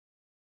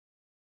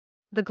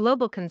The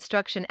global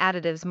construction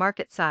additives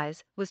market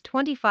size was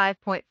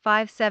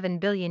 $25.57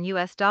 billion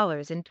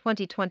in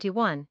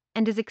 2021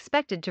 and is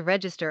expected to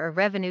register a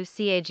revenue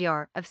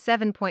CAGR of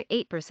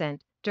 7.8%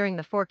 during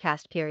the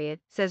forecast period,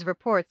 says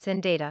Reports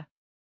and Data.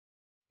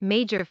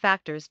 Major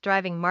factors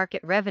driving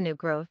market revenue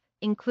growth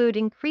include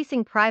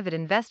increasing private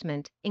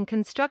investment in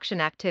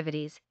construction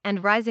activities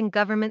and rising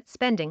government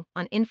spending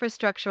on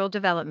infrastructural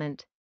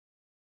development.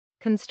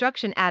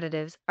 Construction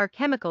additives are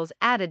chemicals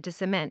added to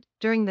cement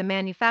during the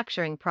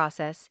manufacturing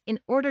process in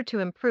order to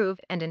improve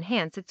and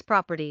enhance its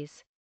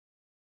properties.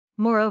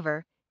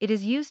 Moreover, it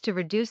is used to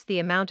reduce the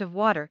amount of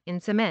water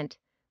in cement,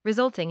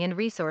 resulting in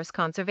resource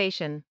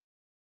conservation.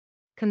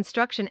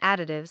 Construction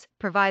additives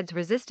provides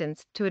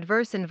resistance to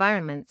adverse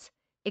environments,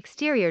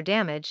 exterior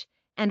damage,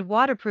 and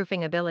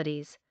waterproofing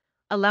abilities,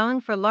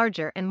 allowing for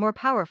larger and more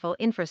powerful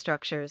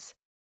infrastructures.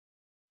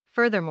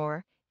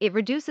 Furthermore, it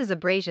reduces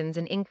abrasions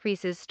and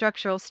increases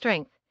structural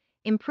strength,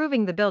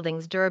 improving the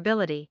building's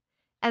durability,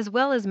 as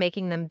well as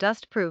making them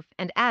dust-proof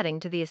and adding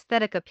to the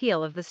aesthetic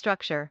appeal of the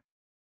structure.